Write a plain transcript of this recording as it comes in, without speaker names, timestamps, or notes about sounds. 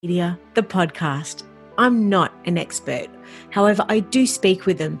Media, the podcast. I'm not an expert. However, I do speak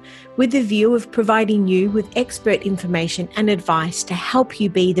with them with the view of providing you with expert information and advice to help you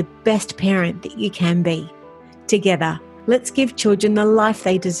be the best parent that you can be. Together, let's give children the life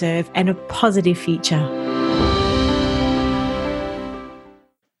they deserve and a positive future.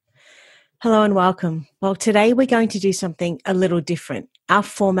 Hello and welcome. Well, today we're going to do something a little different. Our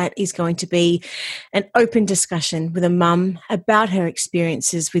format is going to be an open discussion with a mum about her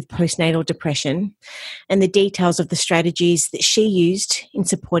experiences with postnatal depression and the details of the strategies that she used in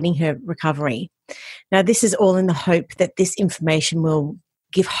supporting her recovery. Now, this is all in the hope that this information will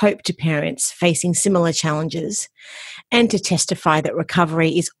give hope to parents facing similar challenges and to testify that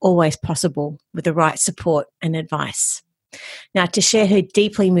recovery is always possible with the right support and advice. Now, to share her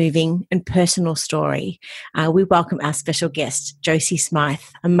deeply moving and personal story, we welcome our special guest, Josie Smythe,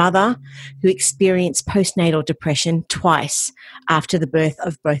 a mother who experienced postnatal depression twice after the birth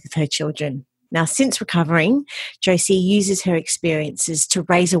of both of her children. Now, since recovering, Josie uses her experiences to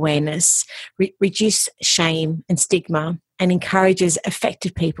raise awareness, reduce shame and stigma, and encourages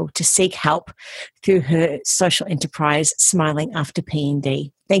affected people to seek help through her social enterprise, Smiling After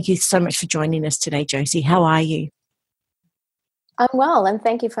P&D. Thank you so much for joining us today, Josie. How are you? I'm well, and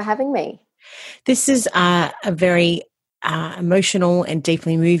thank you for having me. This is a very emotional and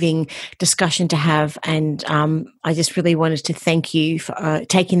deeply moving discussion to have, and I just really wanted to thank you for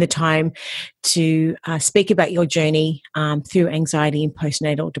taking the time to speak about your journey through anxiety and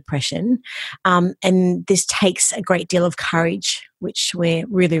postnatal depression. And this takes a great deal of courage, which we're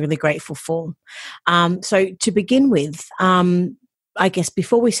really, really grateful for. So to begin with, I guess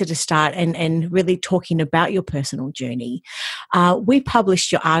before we sort of start and really talking about your personal journey, we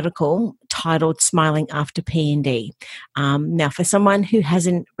published your article titled Smiling After P&D. Now, for someone who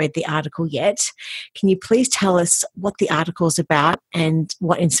hasn't read the article yet, can you please tell us what the article is about and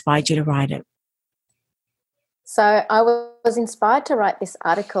what inspired you to write it? So I was inspired to write this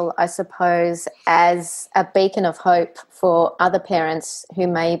article, I suppose, as a beacon of hope for other parents who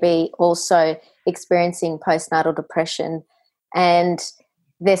may be also experiencing postnatal depression. And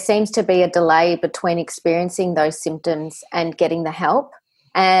there seems to be a delay between experiencing those symptoms and getting the help.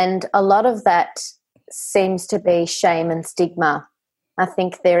 And a lot of that seems to be shame and stigma. I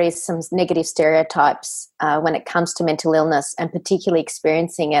think there is some negative stereotypes when it comes to mental illness, and particularly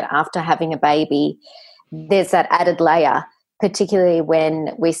experiencing it after having a baby. There's that added layer, particularly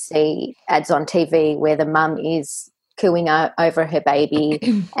when we see ads on TV where the mum is cooing over her baby,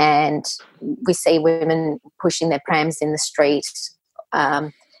 and we see women pushing their prams in the street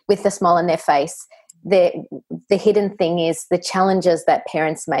with a smile on their face. The hidden thing is the challenges that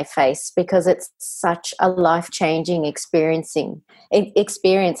parents may face, because it's such a life-changing experience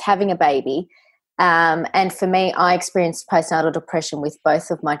having a baby. And for me, I experienced postnatal depression with both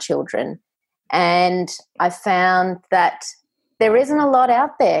of my children, and I found that there isn't a lot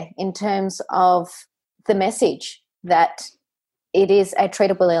out there in terms of the message that it is a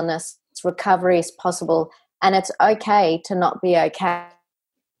treatable illness, recovery is possible, and it's okay to not be okay,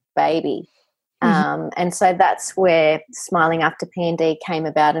 baby. And so that's where Smiling After P&D came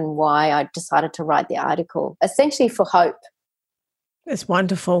about, and why I decided to write the article, essentially for hope. That's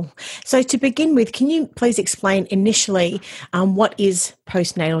wonderful. So to begin with, can you please explain initially what is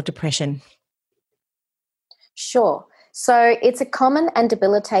postnatal depression? Sure. So it's a common and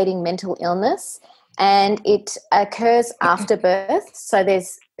debilitating mental illness, and it occurs after birth. So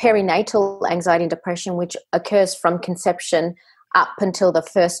there's perinatal anxiety and depression, which occurs from conception up until the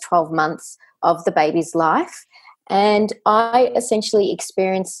first 12 months of the baby's life. And I essentially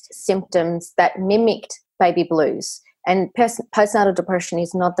experienced symptoms that mimicked baby blues. And postnatal depression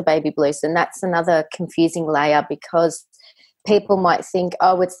is not the baby blues, and that's another confusing layer, because people might think,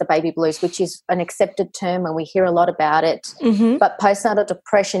 oh, it's the baby blues, which is an accepted term and we hear a lot about it. Mm-hmm. But postnatal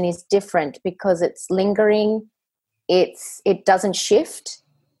depression is different because it's lingering, it doesn't shift,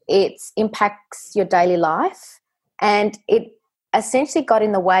 it impacts your daily life, and it essentially got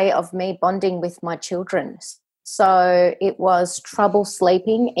in the way of me bonding with my children. So it was trouble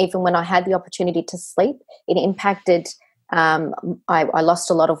sleeping, even when I had the opportunity to sleep. It impacted, I lost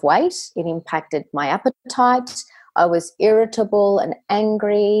a lot of weight. It impacted my appetite. I was irritable and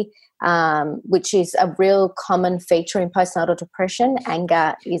angry, which is a real common feature in postnatal depression.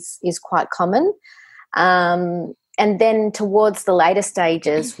 Anger is quite common. And then towards the later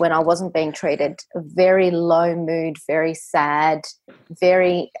stages, when I wasn't being treated, a very low mood, very sad,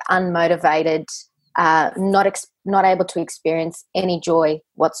 very unmotivated, not able to experience any joy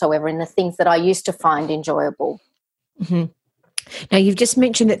whatsoever in the things that I used to find enjoyable. Mm-hmm. Now, you've just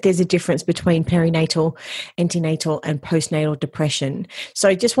mentioned that there's a difference between perinatal, antenatal, and postnatal depression. So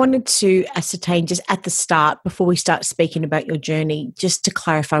I just wanted to ascertain just at the start, before we start speaking about your journey, just to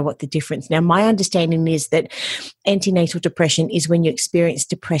clarify what the difference. Now, my understanding is that antenatal depression is when you experience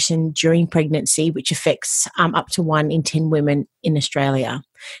depression during pregnancy, which affects up to 1 in 10 women in Australia.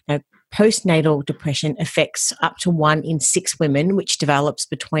 Now, postnatal depression affects up to 1 in 6 women, which develops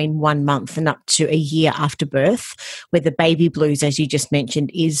between 1 month and up to a year after birth, where the baby blues, as you just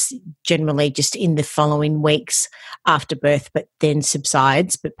mentioned, is generally just in the following weeks after birth, but then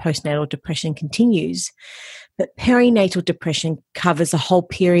subsides, but postnatal depression continues. But perinatal depression covers a whole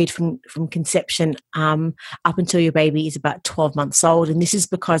period from conception up until your baby is about 12 months old. And this is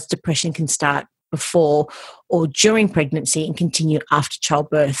because depression can start before or during pregnancy and continue after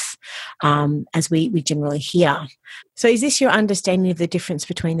childbirth, as we generally hear. So is this your understanding of the difference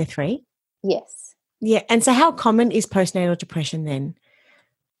between the three? Yes. Yeah. And so how common is postnatal depression then?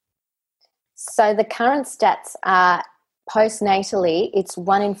 So the current stats are postnatally, it's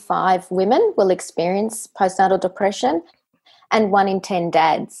 1 in 5 women will experience postnatal depression and 1 in 10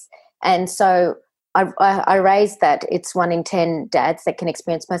 dads. And so I raised that it's 1 in 10 dads that can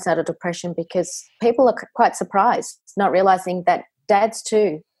experience postnatal depression because people are quite surprised, not realising that dads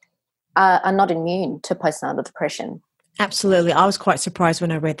too are not immune to postnatal depression. Absolutely. I was quite surprised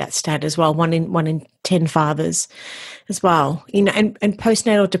when I read that stat as well. 1 in 10 fathers as well. You know, and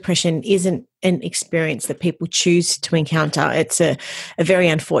postnatal depression isn't an experience that people choose to encounter. It's a very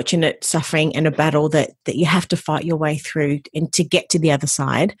unfortunate suffering and a battle that you have to fight your way through and to get to the other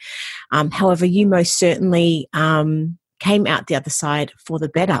side. However, you most certainly came out the other side for the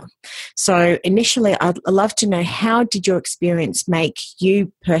better. So initially, I'd love to know, how did your experience make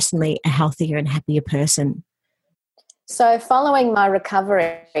you personally a healthier and happier person? So following my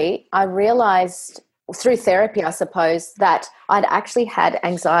recovery, I realised through therapy, I suppose, that I'd actually had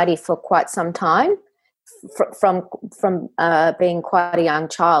anxiety for quite some time from being quite a young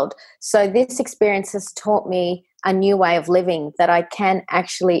child. So this experience has taught me a new way of living, that I can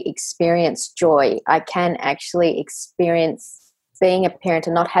actually experience joy. I can actually experience being a parent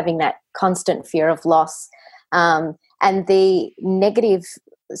and not having that constant fear of loss. And the negative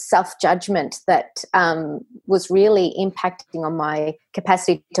self-judgment that was really impacting on my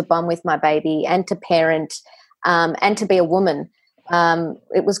capacity to bond with my baby and to parent and to be a woman.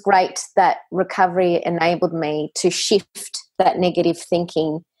 It was great that recovery enabled me to shift that negative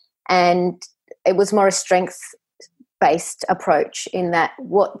thinking, and it was more a strength-based approach in that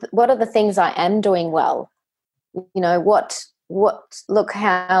what are the things I am doing well? You know, look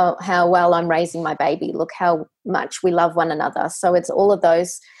how well I'm raising my baby. Look how much we love one another. So it's all of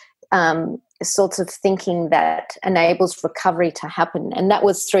those sorts of thinking that enables recovery to happen. And that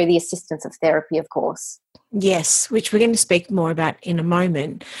was through the assistance of therapy, of course. Yes, which we're going to speak more about in a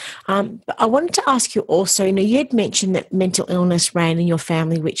moment. But I wanted to ask you also, you had mentioned that mental illness ran in your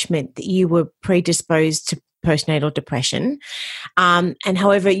family, which meant that you were predisposed to postnatal depression. And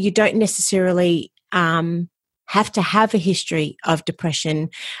however, you don't necessarily have to have a history of depression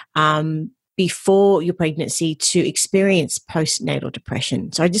before your pregnancy to experience postnatal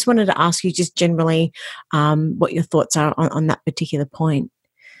depression. So I just wanted to ask you just generally what your thoughts are on that particular point.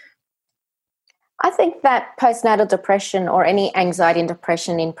 I think that postnatal depression or any anxiety and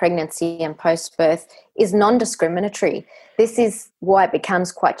depression in pregnancy and post-birth is non-discriminatory. This is why it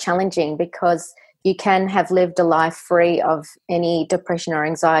becomes quite challenging, because you can have lived a life free of any depression or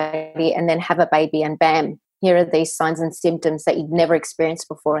anxiety and then have a baby and bam, here are these signs and symptoms that you'd never experienced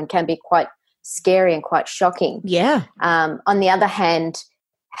before and can be quite scary and quite shocking. Yeah. On the other hand,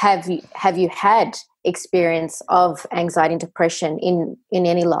 have you had experience of anxiety and depression in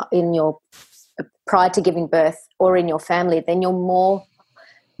your prior to giving birth or in your family, then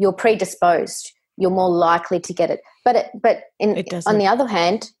you're predisposed. You're more likely to get it. But on the other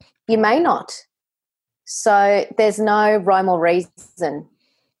hand, you may not. So there's no rhyme or reason.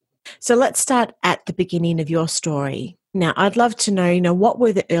 So let's start at the beginning of your story. Now, I'd love to know, what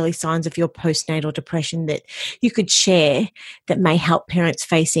were the early signs of your postnatal depression that you could share that may help parents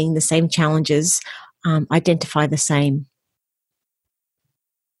facing the same challenges identify the same?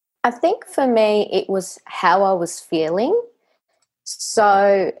 I think for me, it was how I was feeling.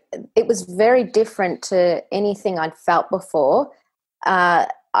 So it was very different to anything I'd felt before. I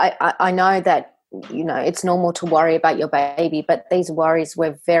know that, it's normal to worry about your baby, but these worries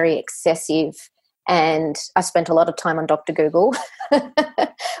were very excessive. And I spent a lot of time on Dr. Google,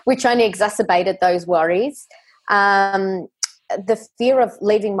 which only exacerbated those worries. The fear of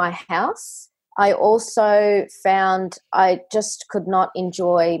leaving my house I also found I just could not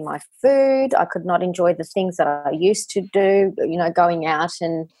enjoy my food. I could not enjoy the things that I used to do, going out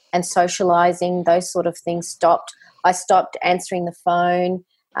and socializing. Those sort of things stopped. I stopped answering the phone,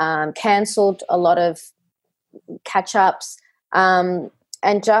 cancelled a lot of catch-ups,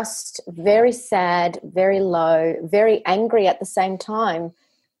 and just very sad, very low, very angry at the same time.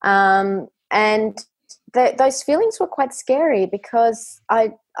 And those feelings were quite scary because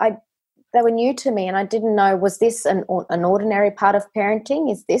they were new to me, and I didn't know, was this an ordinary part of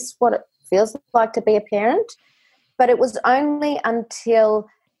parenting? Is this what it feels like to be a parent? But it was only until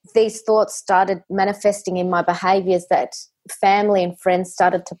these thoughts started manifesting in my behaviours that family and friends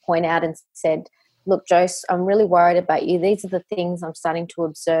started to point out and said, look, Jose, I'm really worried about you. These are the things I'm starting to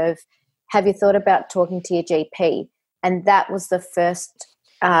observe. Have you thought about talking to your GP? And that was the first,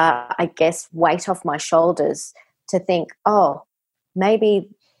 weight off my shoulders to think, oh, maybe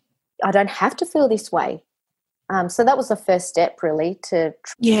I don't have to feel this way. So that was the first step, really, to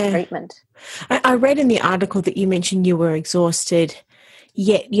treatment. I read in the article that you mentioned you were exhausted,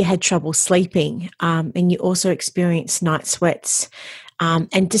 yet you had trouble sleeping, and you also experienced night sweats,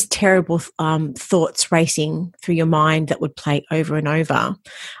 and just terrible thoughts racing through your mind that would play over and over.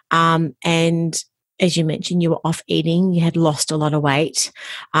 And as you mentioned, you were off eating, you had lost a lot of weight,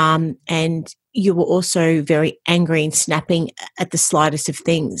 and you were also very angry and snapping at the slightest of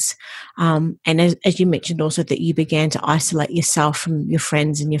things. And as you mentioned also, that you began to isolate yourself from your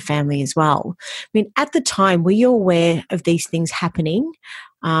friends and your family as well. I mean, at the time, were you aware of these things happening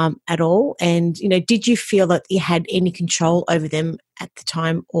at all? And, did you feel that you had any control over them at the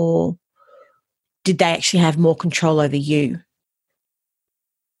time, or did they actually have more control over you?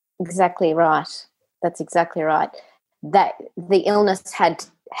 Exactly right. That's exactly right. That the illness had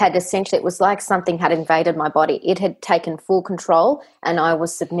essentially, it was like something had invaded my body. It had taken full control and I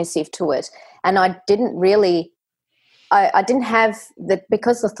was submissive to it. And I didn't really, I didn't have,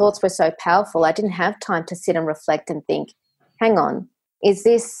 because the thoughts were so powerful, I didn't have time to sit and reflect and think, hang on, is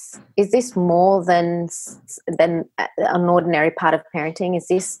this more than an ordinary part of parenting? Is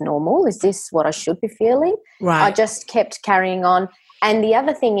this normal? Is this what I should be feeling? Right. I just kept carrying on. And the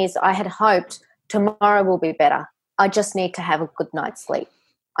other thing is, I had hoped tomorrow will be better. I just need to have a good night's sleep.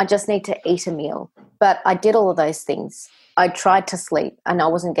 I just need to eat a meal. But I did all of those things. I tried to sleep and I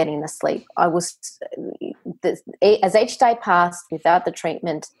wasn't getting the sleep. As each day passed without the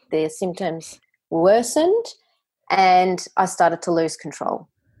treatment, the symptoms worsened and I started to lose control.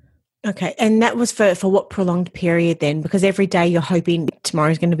 Okay, and that was for what prolonged period then? Because every day you're hoping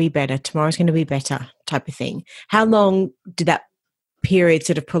tomorrow's going to be better type of thing. How long did that period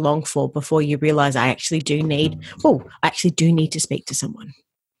sort of prolong for before you realize I actually do need to speak to someone?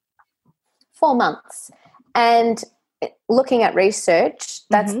 4 months. And looking at research,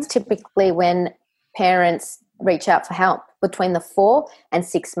 that's typically when parents reach out for help, between the 4 and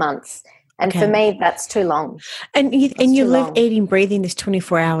 6 months. And for me, that's too long. And you live, eating, breathing this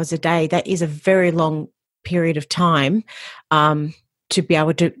 24 hours a day. That is a very long period of time to be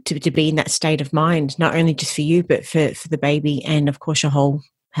able to be in that state of mind, not only just for you, but for the baby and, of course, your whole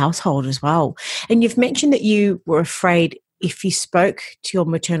household as well. And you've mentioned that you were afraid if you spoke to your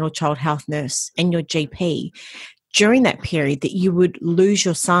maternal child health nurse and your GP during that period that you would lose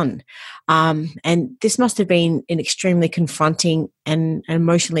your son. And this must have been an extremely confronting and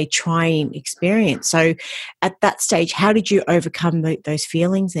emotionally trying experience. So at that stage, how did you overcome those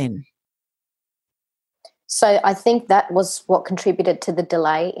feelings then? So I think that was what contributed to the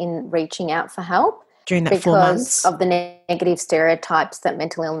delay in reaching out for help. During that 4 months? Because of the negative stereotypes that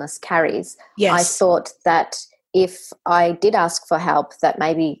mental illness carries. Yes. I thought that if I did ask for help, that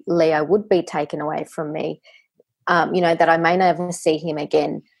maybe Leo would be taken away from me. That I may never see him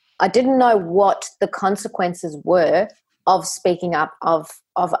again. I didn't know what the consequences were of speaking up, of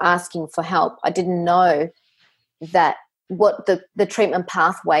asking for help. I didn't know that what the treatment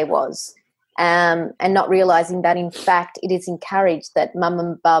pathway was, and not realising that, in fact, it is encouraged that mum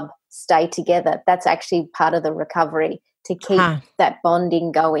and bub stay together. That's actually part of the recovery, to keep that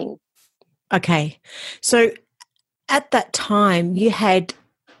bonding going. Okay. So at that time, you had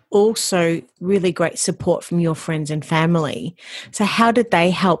also really great support from your friends and family. So how did they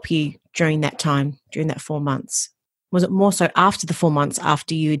help you during that time, during that 4 months? Was it more so after the 4 months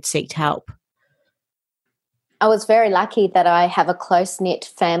after you'd sought help? I was very lucky that I have a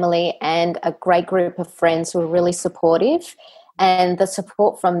close-knit family and a great group of friends who were really supportive. And the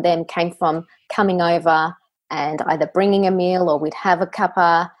support from them came from coming over and either bringing a meal, or we'd have a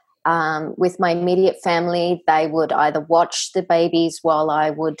cuppa. With my immediate family, they would either watch the babies while I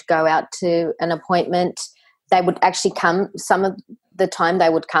would go out to an appointment. They would actually come, some of the time they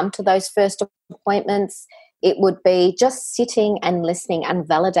would come to those first appointments. It would be just sitting and listening and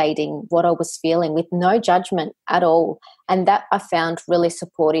validating what I was feeling with no judgment at all. And that I found really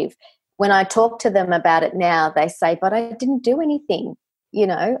supportive. When I talk to them about it now, they say, but I didn't do anything. You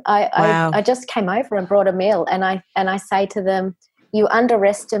know, Wow. I just came over and brought a meal. And I say to them, you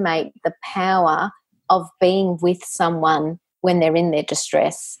underestimate the power of being with someone when they're in their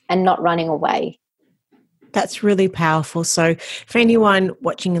distress and not running away. That's really powerful. So for anyone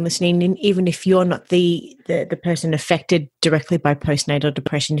watching and listening, and even if you're not the person affected directly by postnatal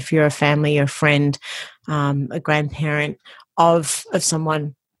depression, if you're a family or a friend, a grandparent of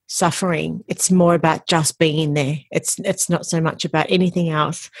someone suffering, it's more about just being there. It's not so much about anything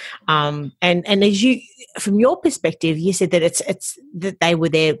else. And as you, from your perspective, you said that it's that they were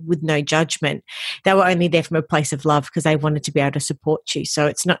there with no judgment. They were only there from a place of love because they wanted to be able to support you. So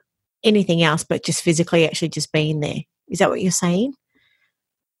it's not anything else but just physically actually just being there. Is that what you're saying?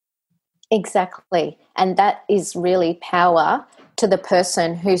 Exactly. And that is really power to the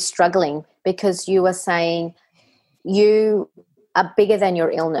person who's struggling, because you are saying you are bigger than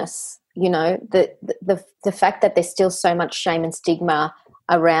your illness. You know, the fact that there's still so much shame and stigma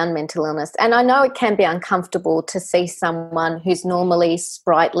around mental illness. And I know it can be uncomfortable to see someone who's normally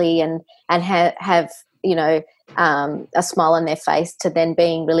sprightly and have you know, a smile on their face to then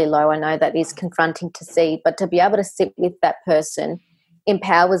being really low. I know that is confronting to see, but to be able to sit with that person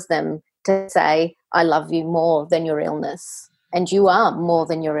empowers them to say, I love you more than your illness, and you are more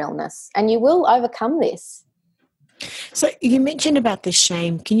than your illness, and you will overcome this. So you mentioned about the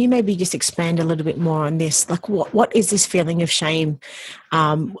shame. Can you maybe just expand a little bit more on this? Like what is this feeling of shame?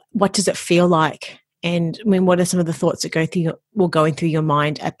 What does it feel like? And I mean, what are some of the thoughts that going through your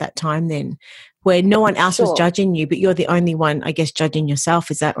mind at that time then, where no one else was judging you, but you're the only one, I guess, judging yourself?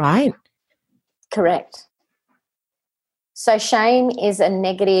 Is that right? Correct. So shame is a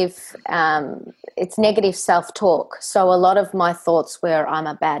negative, it's negative self-talk. So a lot of my thoughts were, I'm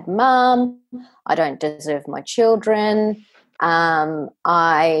a bad mum, I don't deserve my children, without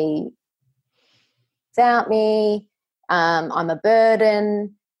me, I'm a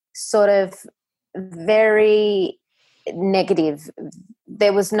burden, sort of very negative.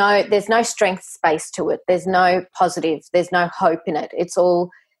 There's no strength space to it. There's no positive. There's no hope in it. It's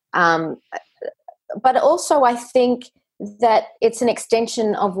all, but also I think that it's an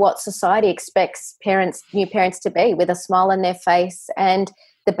extension of what society expects new parents to be, with a smile on their face and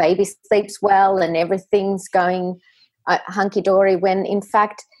the baby sleeps well and everything's going hunky-dory, when in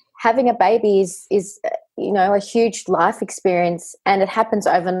fact having a baby is you know, a huge life experience, and it happens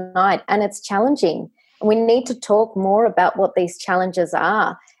overnight and it's challenging. We need to talk more about what these challenges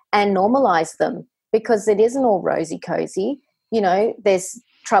are and normalize them, because it isn't all rosy-cozy. You know, there's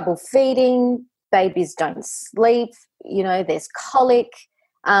trouble feeding, babies don't sleep, you know, there's colic,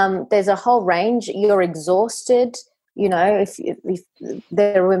 there's a whole range. You're exhausted. You know, if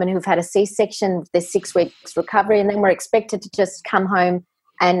there are women who've had a C-section, there's 6 weeks recovery, and then we're expected to just come home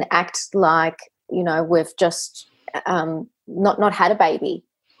and act like, you know, we've just not had a baby.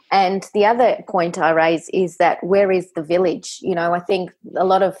 And the other point I raise is that where is the village? You know, I think a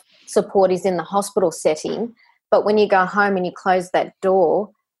lot of support is in the hospital setting, but when you go home and you close that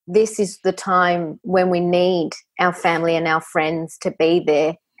door, this is the time when we need our family and our friends to be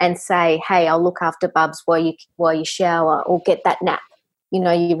there and say, hey, I'll look after Bubs while you shower, or get that nap. You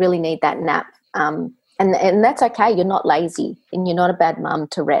know, you really need that nap. And that's okay. You're not lazy and you're not a bad mum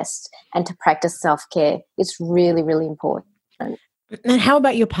to rest and to practice self-care. It's really, really important. And how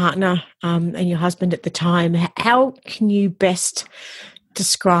about your partner and your husband at the time? How can you best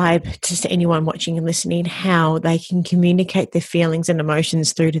describe to anyone watching and listening how they can communicate their feelings and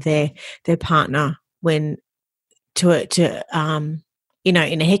emotions through to their partner when you know,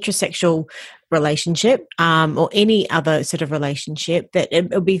 in a heterosexual relationship or any other sort of relationship, that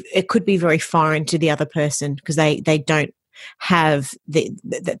it could be very foreign to the other person because they don't have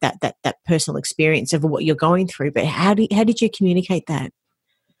that personal experience of what you're going through. But how did you communicate that?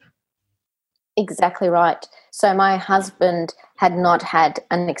 Exactly right. So my husband had not had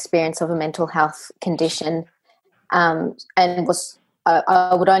an experience of a mental health condition, and was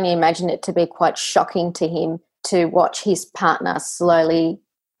I would only imagine it to be quite shocking to him to watch his partner slowly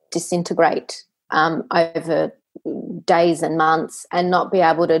disintegrate over days and months and not be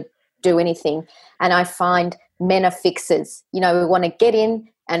able to do anything. And I find men are fixers. You know, we want to get in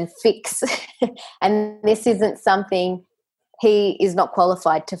and fix. And this isn't something he is not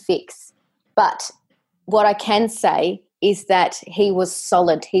qualified to fix. But what I can say is that he was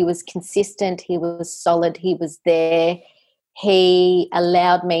solid. He was consistent. He was solid. He was there. He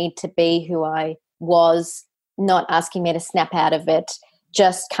allowed me to be who I was, not asking me to snap out of it.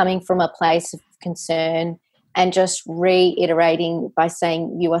 just coming from a place of concern and just reiterating by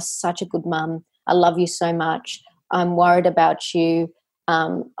saying, you are such a good mum. I love you so much. I'm worried about you.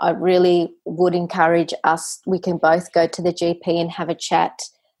 I really would encourage us. We can both go to the GP and have a chat.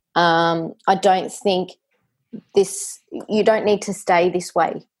 I don't think you don't need to stay this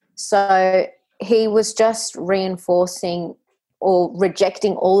way. So he was just reinforcing or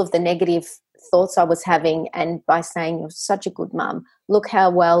rejecting all of the negative thoughts I was having, and by saying, you're such a good mum. Look how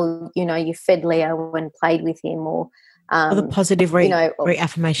well, you fed Leo and played with him, or the positive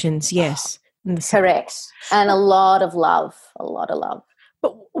reaffirmations, yes. Correct. And a lot of love.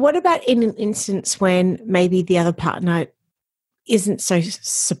 But what about in an instance when maybe the other partner isn't so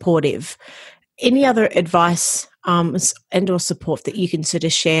supportive? Any other advice and or support that you can sort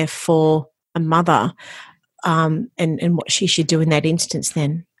of share for a mother and what she should do in that instance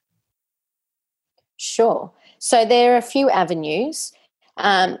then? Sure. So there are a few avenues.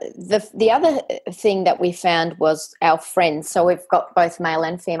 The other thing that we found was our friends. So we've got both male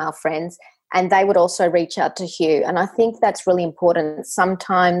and female friends, and they would also reach out to Hugh. And I think that's really important.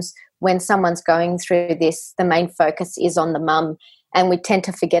 Sometimes when someone's going through this, the main focus is on the mum, and we tend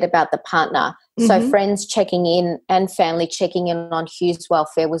to forget about the partner. Mm-hmm. So friends checking in and family checking in on Hugh's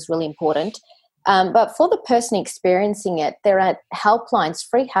welfare was really important. But for the person experiencing it, there are helplines,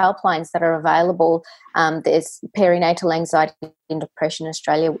 free helplines that are available. There's Perinatal Anxiety and Depression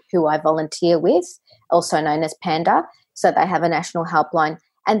Australia, who I volunteer with, also known as PANDA. So they have a national helpline,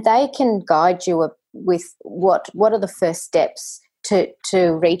 and they can guide you with what are the first steps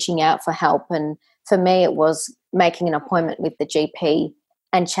to reaching out for help. And for me, it was making an appointment with the GP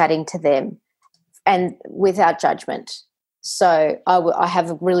and chatting to them, and without judgment. So I have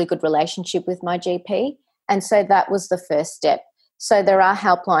a really good relationship with my GP, and so that was the first step. So there are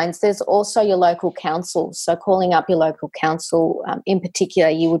helplines. There's also your local council. So calling up your local council, in particular,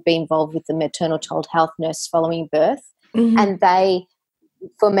 you would be involved with the maternal child health nurse following birth. Mm-hmm. And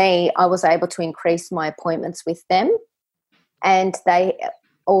for me, I was able to increase my appointments with them, and they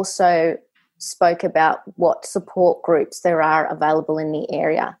also spoke about what support groups there are available in the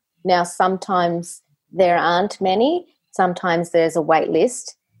area. Now, sometimes there aren't many. Sometimes there's a wait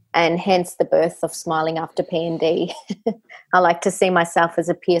list, and hence the birth of Smiling After P&D. I like to see myself as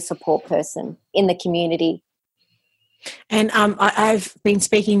a peer support person in the community. And I've been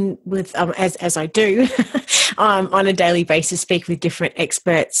speaking with, as I do, on a daily basis, speak with different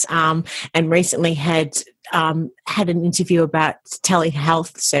experts, and recently had an interview about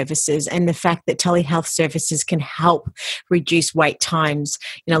telehealth services and the fact that telehealth services can help reduce wait times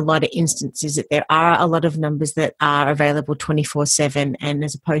in a lot of instances, that there are a lot of numbers that are available 24/7, and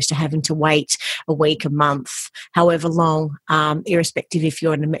as opposed to having to wait a week, a month, however long, irrespective if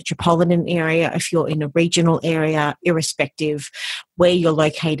you're in a metropolitan area, if you're in a regional area, irrespective where you're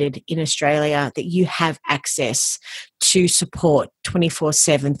located in Australia, that you have access to support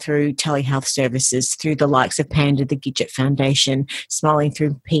 24/7 through telehealth services, through the likes of PANDA, the Gidget Foundation, Smiling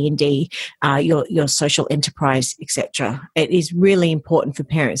Through P&D, your social enterprise, etc. It is really important for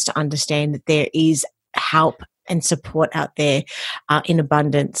parents to understand that there is help and support out there in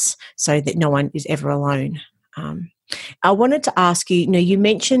abundance, so that no one is ever alone. I wanted to ask you, you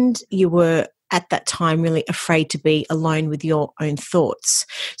mentioned you were at that time really afraid to be alone with your own thoughts.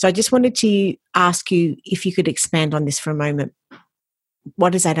 So I just wanted to ask you if you could expand on this for a moment.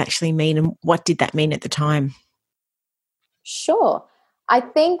 What does that actually mean, and what did that mean at the time? Sure. I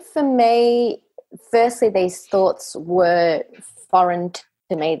think for me, firstly, these thoughts were foreign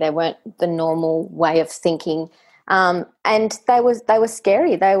to me. They weren't the normal way of thinking. And they were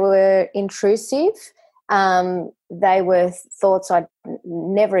scary. They were intrusive. They were thoughts I'd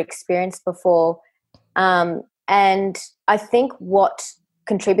never experienced before. And I think what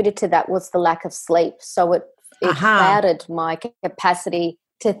contributed to that was the lack of sleep. So it clouded my capacity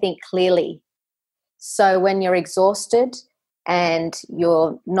to think clearly. So when you're exhausted and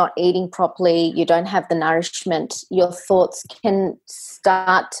you're not eating properly, you don't have the nourishment, your thoughts can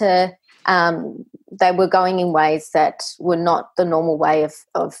start to, they were going in ways that were not the normal way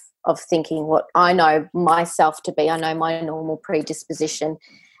of thinking, what I know myself to be. I know my normal predisposition.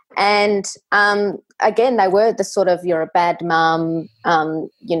 And again, they were the sort of, you're a bad mum,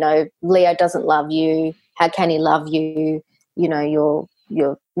 Leo doesn't love you, how can he love you,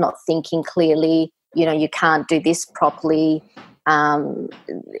 you're not thinking clearly, you can't do this properly,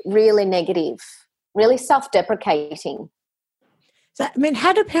 really negative, really self-deprecating. So,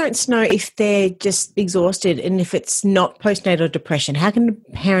 how do parents know if they're just exhausted and if it's not postnatal depression? How can a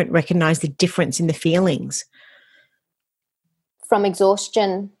parent recognise the difference in the feelings? From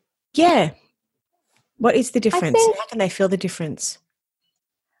exhaustion? Yeah. What is the difference? How can they feel the difference?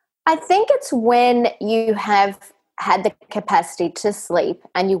 I think it's when you have had the capacity to sleep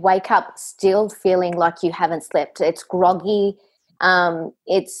and you wake up still feeling like you haven't slept. It's groggy.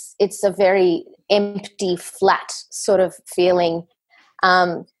 It's a very empty, flat sort of feeling.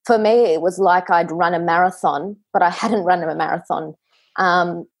 For me, it was like I'd run a marathon, but I hadn't run a marathon.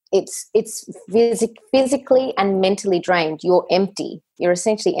 It's physically and mentally drained. You're empty. You're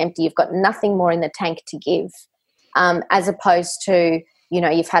essentially empty. You've got nothing more in the tank to give, as opposed to,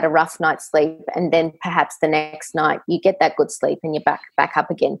 you've had a rough night's sleep and then perhaps the next night you get that good sleep and you're back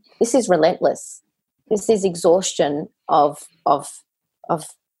up again. This is relentless. This is exhaustion of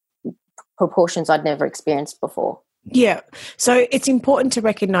proportions I'd never experienced before. Yeah. So it's important to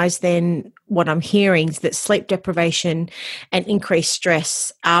recognize then what I'm hearing is that sleep deprivation and increased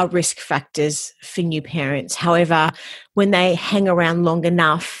stress are risk factors for new parents. However, when they hang around long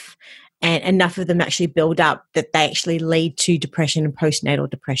enough and enough of them actually build up, that they actually lead to depression and postnatal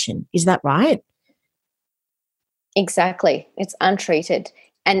depression. Is that right? Exactly. It's untreated.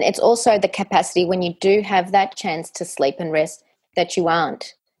 And it's also the capacity when you do have that chance to sleep and rest that you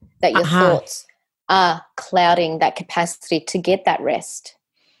aren't, that your thoughts are clouding that capacity to get that rest.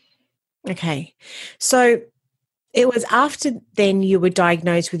 Okay. So it was after then you were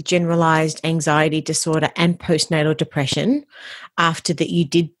diagnosed with generalized anxiety disorder and postnatal depression, after that you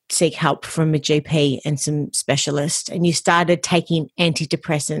did seek help from a GP and some specialists, and you started taking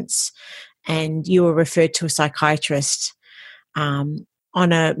antidepressants, and you were referred to a psychiatrist on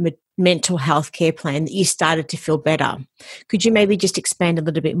a mental health care plan, that you started to feel better. Could you maybe just expand a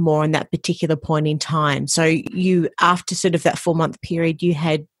little bit more on that particular point in time? So you, after sort of that 4-month period, you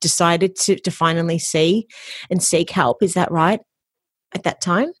had decided to finally see and seek help. Is that right at that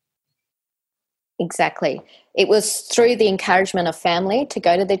time? Exactly. It was through the encouragement of family to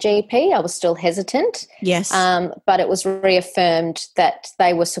go to the GP. I was still hesitant. Yes. But it was reaffirmed that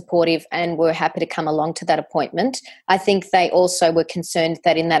they were supportive and were happy to come along to that appointment. I think they also were concerned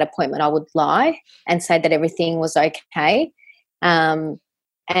that in that appointment I would lie and say that everything was okay.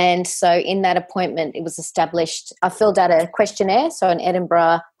 And so in that appointment, it was established, I filled out a questionnaire. So an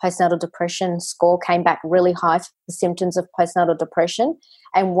Edinburgh postnatal depression score came back really high for the symptoms of postnatal depression.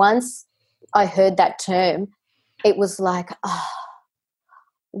 And once I heard that term, it was like, oh,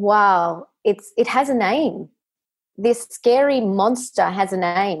 wow, it has a name. This scary monster has a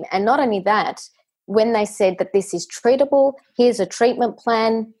name. And not only that, when they said that this is treatable, here's a treatment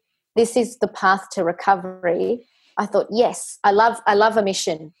plan, this is the path to recovery, I thought, yes, I love a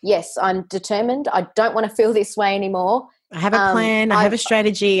mission. Yes, I'm determined. I don't want to feel this way anymore. I have a plan. I have a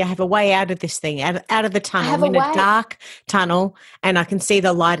strategy. I have a way out of this thing, out of the tunnel. I'm in a dark tunnel and I can see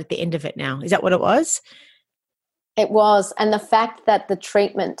the light at the end of it now. Is that what it was? It was. And the fact that the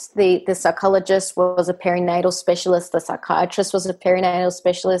treatment, the psychologist was a perinatal specialist, the psychiatrist was a perinatal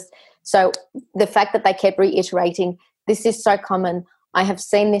specialist. So the fact that they kept reiterating, this is so common. I have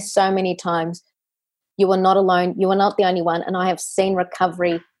seen this so many times. You are not alone. You are not the only one. And I have seen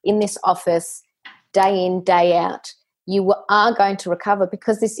recovery in this office day in, day out. You are going to recover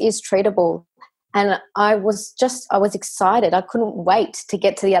because this is treatable. And I was excited. I couldn't wait to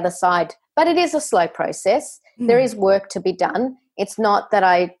get to the other side. But it is a slow process. There is work to be done. It's not that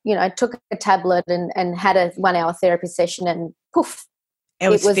I took a tablet and had a 1-hour therapy session and poof, it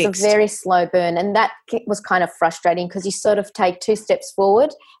was fixed. A very slow burn. And that was kind of frustrating because you sort of take 2 steps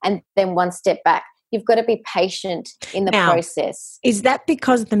forward and then 1 step back. You've got to be patient in the process. Is that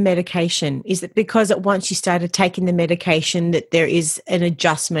because of the medication? Is it because once you started taking the medication that there is an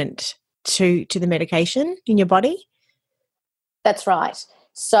adjustment to the medication in your body? That's right.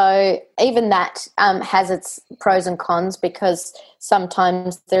 So even that has its pros and cons because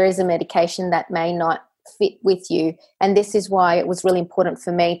sometimes there is a medication that may not fit with you. And this is why it was really important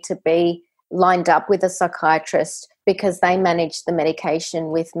for me to be lined up with a psychiatrist because they managed the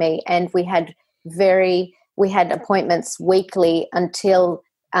medication with me. And we had appointments weekly until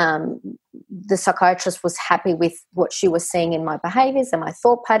the psychiatrist was happy with what she was seeing in my behaviours and my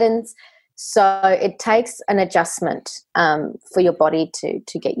thought patterns. So it takes an adjustment for your body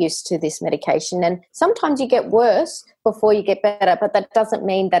to get used to this medication. And sometimes you get worse before you get better, but that doesn't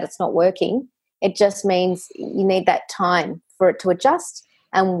mean that it's not working. It just means you need that time for it to adjust,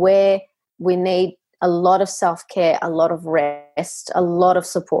 and where we need a lot of self-care, a lot of rest, a lot of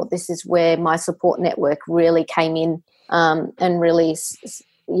support. This is where my support network really came in and really,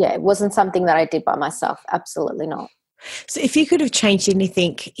 it wasn't something that I did by myself. Absolutely not. So if you could have changed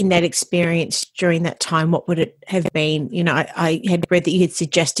anything in that experience during that time, what would it have been? I had read that you had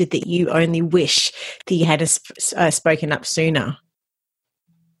suggested that you only wish that you had spoken up sooner.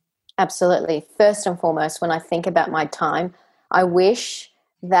 Absolutely. First and foremost, when I think about my time, I wish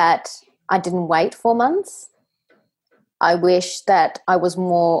that I didn't wait 4 months. I wish that I was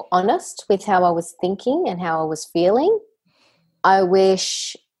more honest with how I was thinking and how I was feeling. I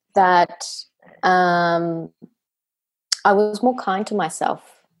wish that I was more kind to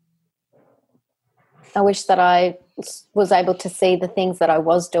myself. I wish that I was able to see the things that I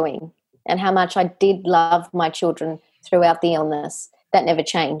was doing and how much I did love my children throughout the illness. That never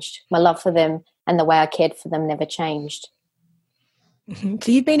changed. My love for them and the way I cared for them never changed.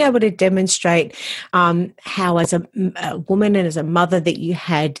 So you've been able to demonstrate how as a woman and as a mother that you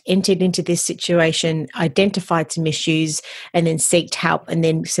had entered into this situation, identified some issues and then sought help and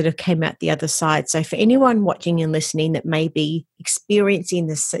then sort of came out the other side. So for anyone watching and listening that may be experiencing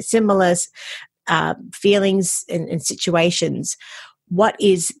the similar feelings and situations, what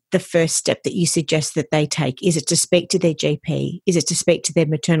is the first step that you suggest that they take? Is it to speak to their GP? Is it to speak to their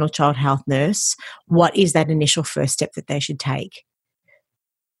maternal child health nurse? What is that initial first step that they should take?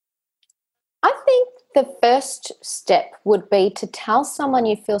 I think the first step would be to tell someone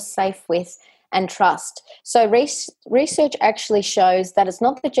you feel safe with and trust. So research actually shows that it's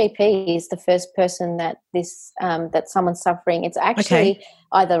not the GP is the first person that that someone's suffering. It's actually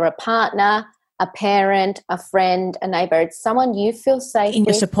either a partner, a parent, a friend, a neighbour. It's someone you feel safe in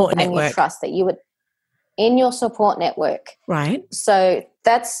your with support and network. you trust that you would in your support network. Right. So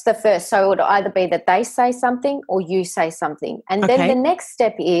that's the first. So it would either be that they say something or you say something. And then the next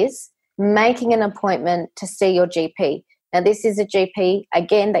step is making an appointment to see your GP. Now, this is a GP,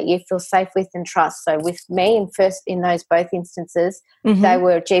 again, that you feel safe with and trust. So with me, in those both instances, they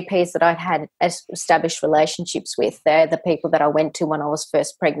were GPs that I'd had established relationships with. They're the people that I went to when I was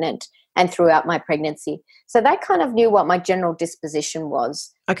first pregnant and throughout my pregnancy. So they kind of knew what my general disposition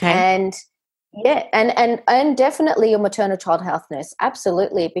was. Okay. And yeah, and definitely your maternal child health nurse,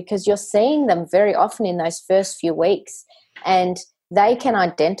 absolutely, because you're seeing them very often in those first few weeks and they can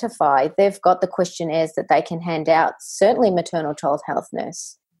identify, they've got the questionnaires that they can hand out, certainly maternal child health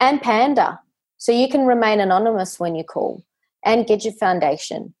nurse and Panda. So you can remain anonymous when you call, and Gidget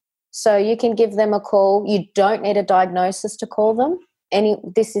Foundation. So you can give them a call. You don't need a diagnosis to call them.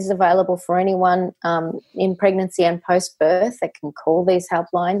 This is available for anyone in pregnancy and post-birth that can call these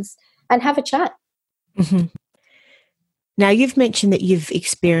helplines and have a chat. Mm-hmm. Now, you've mentioned that you've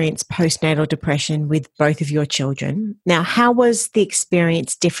experienced postnatal depression with both of your children. Now, how was the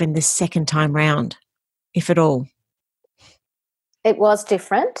experience different the second time round, if at all? It was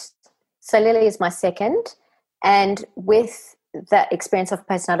different. So Lily is my second. And with that experience of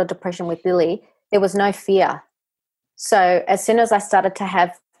postnatal depression with Lily, there was no fear. So as soon as I started to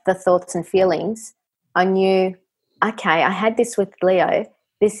have the thoughts and feelings, I knew, okay, I had this with Leo.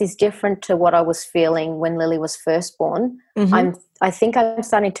 This is different to what I was feeling when Lily was first born. I think I'm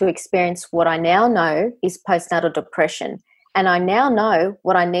starting to experience what I now know is postnatal depression. And I now know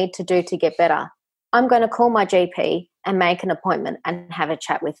what I need to do to get better. I'm going to call my GP and make an appointment and have a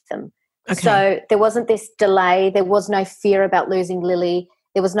chat with them. Okay. So there wasn't this delay. There was no fear about losing Lily.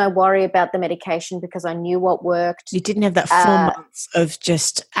 There was no worry about the medication because I knew what worked. You didn't have that 4 months of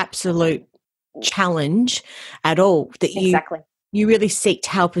just absolute challenge at all. Exactly. You really sought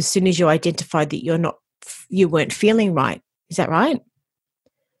help as soon as you identified that you weren't feeling right. Is that right?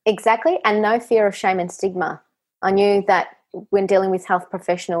 Exactly. And no fear of shame and stigma. I knew that when dealing with health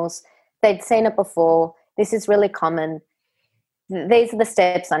professionals, they'd seen it before. This is really common. These are the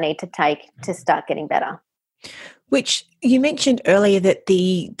steps I need to take to start getting better. Which you mentioned earlier that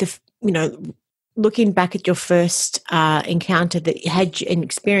looking back at your first encounter that you had an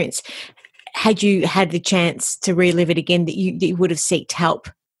experience, had you had the chance to relive it again, that you would have sought help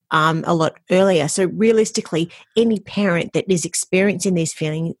a lot earlier. So realistically, any parent that is experiencing these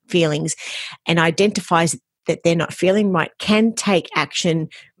feelings and identifies that they're not feeling right can take action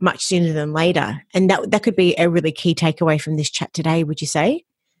much sooner than later. And that could be a really key takeaway from this chat today, would you say?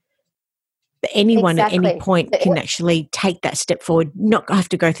 That anyone at any point can actually take that step forward, not have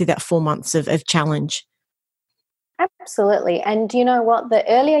to go through that 4 months of challenge. Absolutely. And you know what? The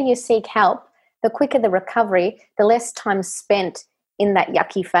earlier you seek help, the quicker the recovery, the less time spent in that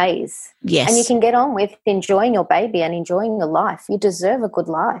yucky phase. Yes. And you can get on with enjoying your baby and enjoying your life. You deserve a good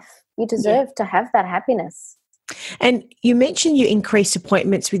life. You deserve to have that happiness. And you mentioned you increased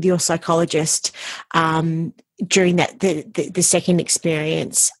appointments with your psychologist during the second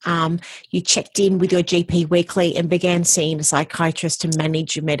experience. You checked in with your GP weekly and began seeing a psychiatrist to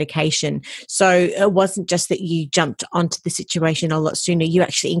manage your medication. So it wasn't just that you jumped onto the situation a lot sooner. You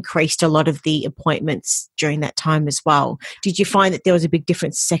actually increased a lot of the appointments during that time as well. Did you find that there was a big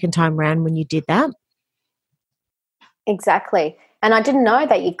difference the second time around when you did that? Exactly. And I didn't know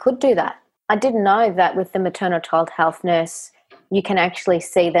that you could do that. I didn't know that with the maternal child health nurse, you can actually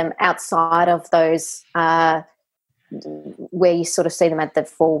see them outside of those where you sort of see them at the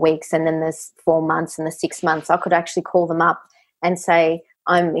 4 weeks and then there's 4 months and the 6 months. I could actually call them up and say,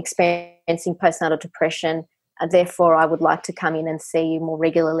 I'm experiencing postnatal depression, therefore I would like to come in and see you more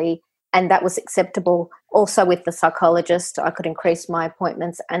regularly. And that was acceptable. Also with the psychologist, I could increase my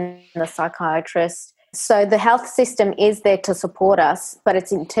appointments, and the psychiatrist. So the health system is there to support us, but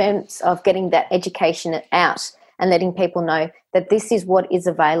it's in terms of getting that education out and letting people know that this is what is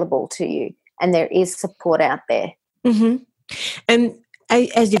available to you and there is support out there. Mm-hmm. And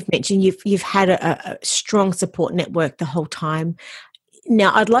as you've mentioned, you've had a strong support network the whole time.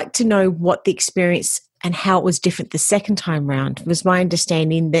 Now, I'd like to know what the experience and how it was different the second time round. It was my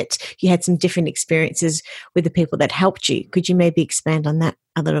understanding that you had some different experiences with the people that helped you. Could you maybe expand on that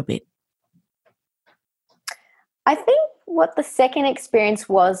a little bit? I think what the second experience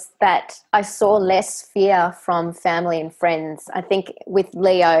was that I saw less fear from family and friends. I think with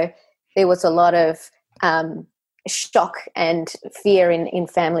Leo, there was a lot of shock and fear in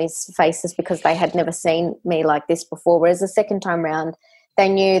families' faces because they had never seen me like this before, whereas the second time round, they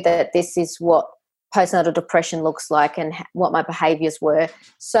knew that this is what postnatal depression looks like and what my behaviours were.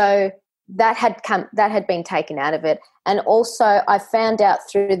 So that had been taken out of it. And also I found out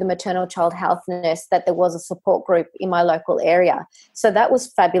through the maternal child health nurse that there was a support group in my local area. So that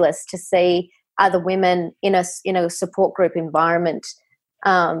was fabulous to see other women in a support group environment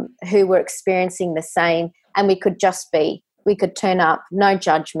who were experiencing the same, and we could turn up, no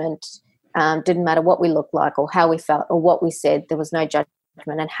judgment, didn't matter what we looked like or how we felt or what we said, there was no judgment.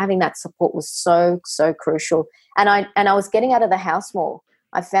 And having that support was so, so crucial. And I was getting out of the house more.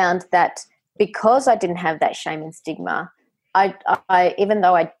 I found that because I didn't have that shame and stigma, I even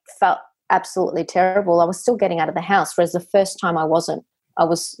though I felt absolutely terrible, I was still getting out of the house, whereas the first time I wasn't. I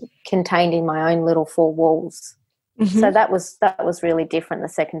was contained in my own little four walls. Mm-hmm. So that was really different the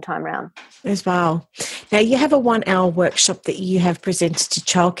second time round. As well. Now, you have a 1-hour workshop that you have presented to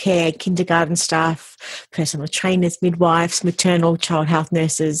childcare, kindergarten staff, personal trainers, midwives, maternal child health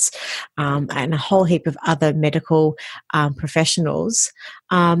nurses, and a whole heap of other medical professionals.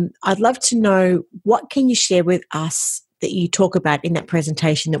 I'd love to know, what can you share with us that you talk about in that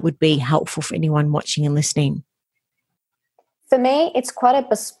presentation that would be helpful for anyone watching and listening? For me, it's quite a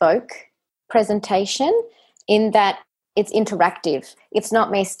bespoke presentation in that it's interactive. It's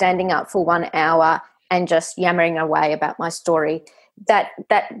not me standing up for 1 hour and just yammering away about my story. That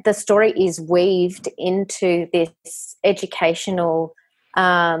the story is weaved into this educational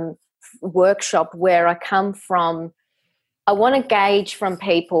workshop where I come from. I want to gauge from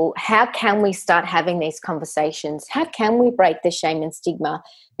people, how can we start having these conversations? How can we break the shame and stigma?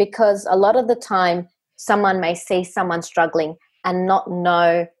 Because a lot of the time someone may see someone struggling and not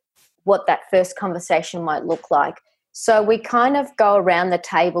know what that first conversation might look like. So we kind of go around the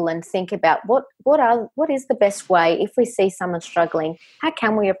table and think about what is the best way if we see someone struggling, how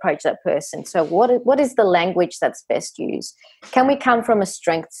can we approach that person? So what is the language that's best used? Can we come from a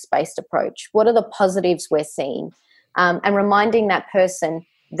strengths-based approach? What are the positives we're seeing? And reminding that person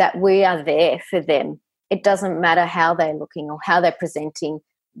that we are there for them. It doesn't matter how they're looking or how they're presenting.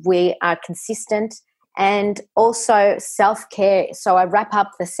 We are consistent. And also self-care. So I wrap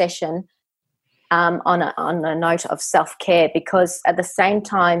up the session on a note of self-care, because at the same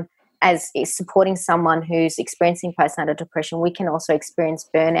time as supporting someone who's experiencing postnatal depression, we can also experience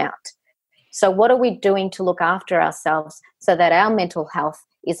burnout. So what are we doing to look after ourselves so that our mental health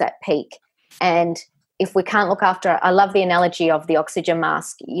is at peak? And if we can't look after, I love the analogy of the oxygen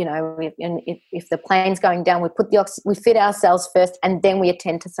mask. You know, if the plane's going down, we fit ourselves first, and then we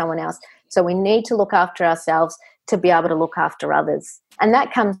attend to someone else. So we need to look after ourselves to be able to look after others, and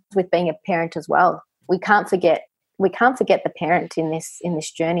that comes with being a parent as well. We can't forget the parent in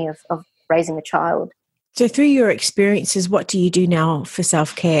this journey of raising a child. So through your experiences, what do you do now for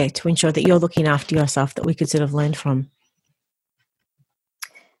self-care to ensure that you're looking after yourself, that we could sort of learn from?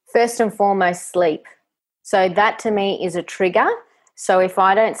 First and foremost, sleep. So that to me is a trigger. So if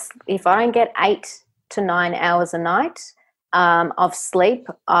I don't get 8 to 9 hours a night of sleep,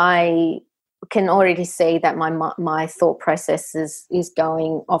 I can already see that my thought process is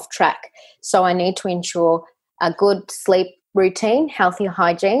going off track. So I need to ensure a good sleep routine, healthy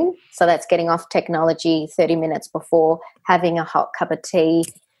hygiene. So that's getting off technology 30 minutes before, having a hot cup of tea,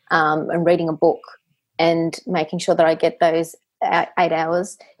 and reading a book, and making sure that I get those 8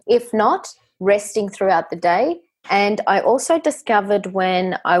 hours. If not, resting throughout the day. And I also discovered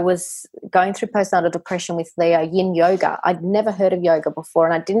when I was going through postnatal depression with Leo, yin yoga. I'd never heard of yoga before,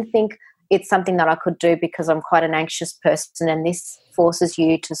 and I didn't think it's something that I could do because I'm quite an anxious person, and this forces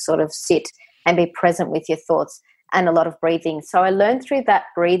you to sort of sit and be present with your thoughts. and a lot of breathing. So I learned through that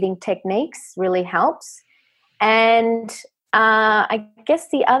breathing techniques really helps. And I guess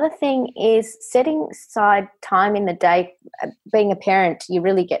the other thing is setting aside time in the day. Being a parent, you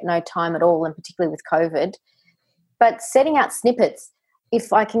really get no time at all, and particularly with COVID. But setting out snippets,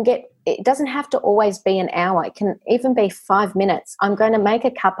 if I can get, it doesn't have to always be an hour. It can even be 5 minutes. I'm going to make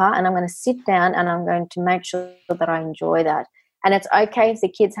a cuppa and I'm going to sit down and I'm going to make sure that I enjoy that. And it's okay if the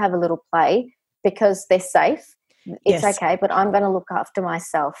kids have a little play because they're safe. It's okay, but I'm going to look after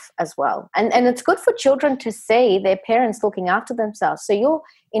myself as well. And it's good for children to see their parents looking after themselves. So you're,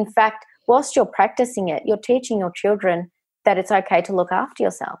 in fact, whilst you're practicing it, you're teaching your children that it's okay to look after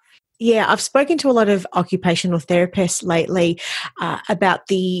yourself. Yeah, I've spoken to a lot of occupational therapists lately about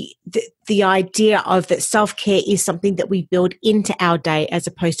the idea of that self-care is something that we build into our day as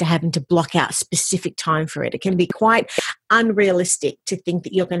opposed to having to block out specific time for it. It can be quite unrealistic to think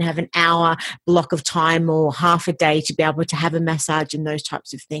that you're going to have an hour block of time or half a day to be able to have a massage and those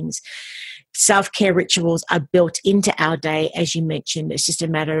types of things. Self-care rituals are built into our day, as you mentioned. It's just a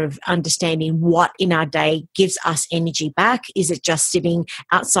matter of understanding what in our day gives us energy back. Is it just sitting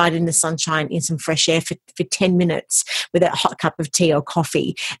outside in the sunshine in some fresh air for 10 minutes with a hot cup of tea or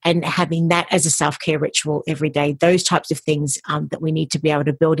coffee and having that as a self-care ritual every day? Those types of things that we need to be able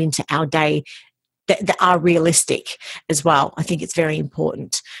to build into our day that are realistic as well. I think it's very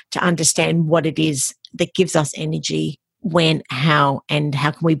important to understand what it is that gives us energy, when, how, and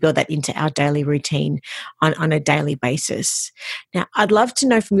how can we build that into our daily routine on a daily basis. Now, I'd love to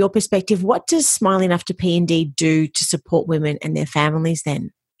know from your perspective, what does Smiling After PND do to support women and their families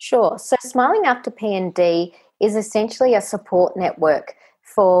then? Sure. So Smiling After PND is essentially a support network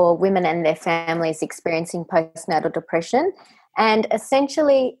for women and their families experiencing postnatal depression. And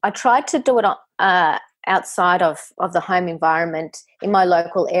essentially, I tried to do it outside of the home environment in my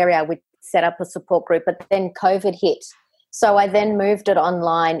local area. We set up a support group, but then COVID hit. So I then moved it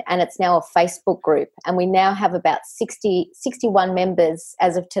online, and it's now a Facebook group. And we now have about 61 members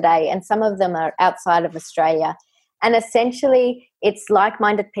as of today, and some of them are outside of Australia. And essentially, it's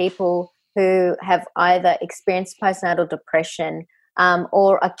like-minded people who have either experienced postnatal depression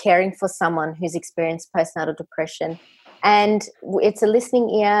or are caring for someone who's experienced postnatal depression. And it's a listening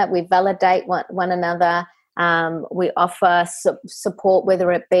ear. We validate one another. We offer support,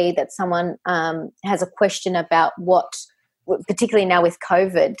 whether it be that someone has a question about what, particularly now with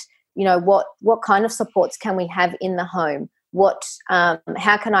COVID, what kind of supports can we have in the home?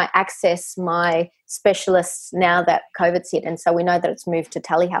 How can I access my specialists now that COVID's hit? And so we know that it's moved to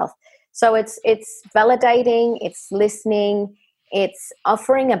telehealth. So it's validating, it's listening, it's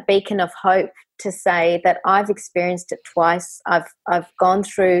offering a beacon of hope to say that I've experienced it twice. I've gone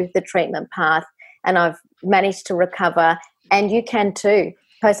through the treatment path and I've managed to recover, and you can too.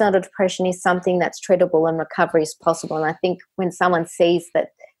 Postnatal depression is something that's treatable and recovery is possible. And I think when someone sees that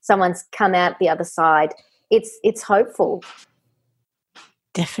someone's come out the other side, it's hopeful.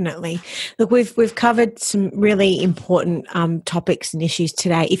 Definitely. Look, we've covered some really important topics and issues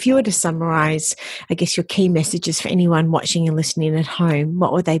today. If you were to summarize, I guess, your key messages for anyone watching and listening at home,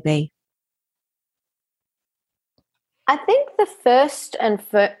 what would they be? I think the first and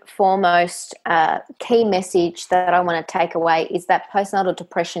foremost key message that I want to take away is that postnatal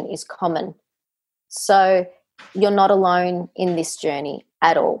depression is common. So you're not alone in this journey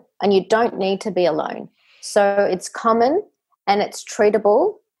at all, and you don't need to be alone. So it's common and it's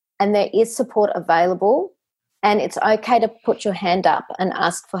treatable, and there is support available, and it's okay to put your hand up and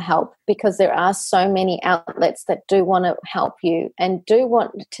ask for help, because there are so many outlets that do want to help you and do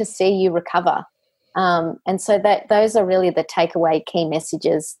want to see you recover. And so those are really the takeaway key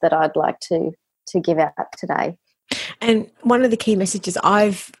messages that I'd like to give out today. And one of the key messages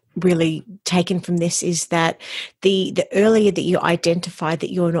I've really taken from this is that the earlier that you identify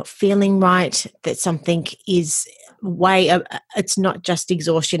that you're not feeling right, that something is it's not just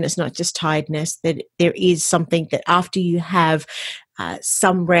exhaustion, it's not just tiredness, that there is something that after you have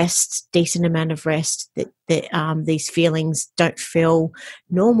some rest, decent amount of rest, that these feelings don't feel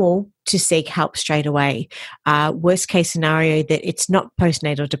normal, to seek help straight away. Worst case scenario, that it's not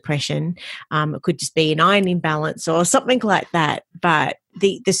postnatal depression. It could just be an iron imbalance or something like that. But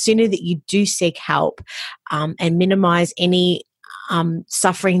the sooner that you do seek help and minimize any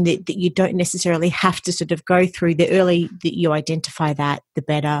suffering that you don't necessarily have to sort of go through, the early that you identify that, the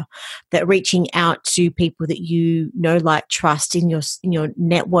better. That reaching out to people that you know, like, trust in your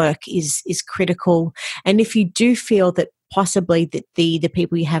network is critical. And if you do feel that possibly that the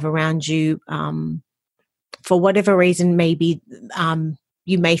people you have around you, for whatever reason, maybe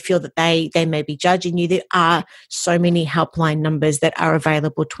you may feel that they may be judging you, there are so many helpline numbers that are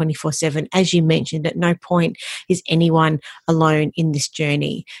available 24/7. As you mentioned, at no point is anyone alone in this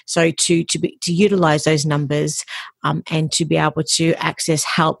journey. So to utilize those numbers and to be able to access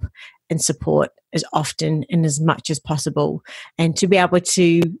help and support as often and as much as possible, and to be able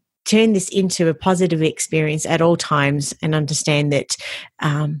to turn this into a positive experience at all times, and understand that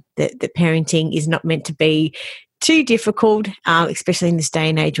that parenting is not meant to be too difficult, especially in this day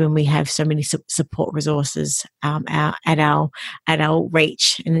and age when we have so many support resources at our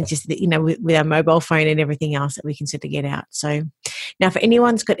reach, and just with our mobile phone and everything else that we can sort of get out. So now, if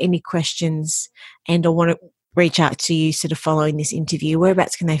anyone's got any questions and or want to reach out to you sort of following this interview,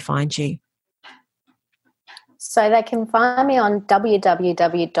 whereabouts can they find you? So they can find me on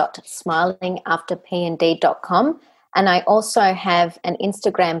www.smilingafterpnd.com. And I also have an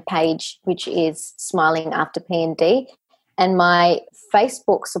Instagram page, which is Smiling After PND. And my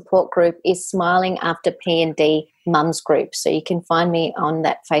Facebook support group is Smiling After PND Mums Group. So you can find me on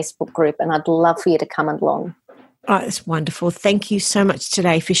that Facebook group, and I'd love for you to come along. Oh, that's wonderful. Thank you so much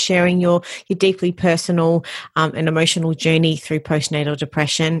today for sharing your deeply personal and emotional journey through postnatal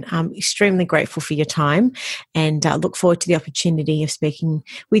depression. I'm extremely grateful for your time, and look forward to the opportunity of speaking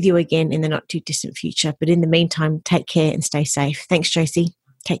with you again in the not too distant future. But in the meantime, take care and stay safe. Thanks, Josie.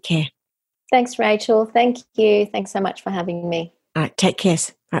 Take care. Thanks, Rachel. Thank you. Thanks so much for having me. All right, take care.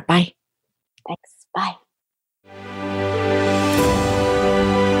 All right, bye. Thanks. Bye.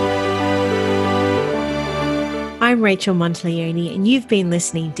 I'm Rachel Monteleone, and you've been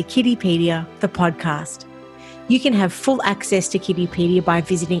listening to Kiddipedia, the podcast. You can have full access to Kiddipedia by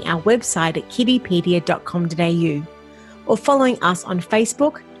visiting our website at kiddipedia.com.au or following us on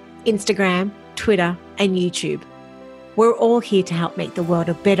Facebook, Instagram, Twitter, and YouTube. We're all here to help make the world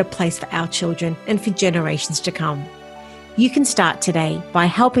a better place for our children and for generations to come. You can start today by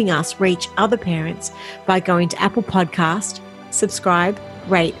helping us reach other parents by going to Apple Podcast, subscribe,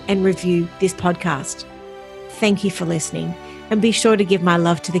 rate, and review this podcast. Thank you for listening, and be sure to give my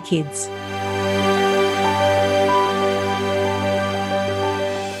love to the kids.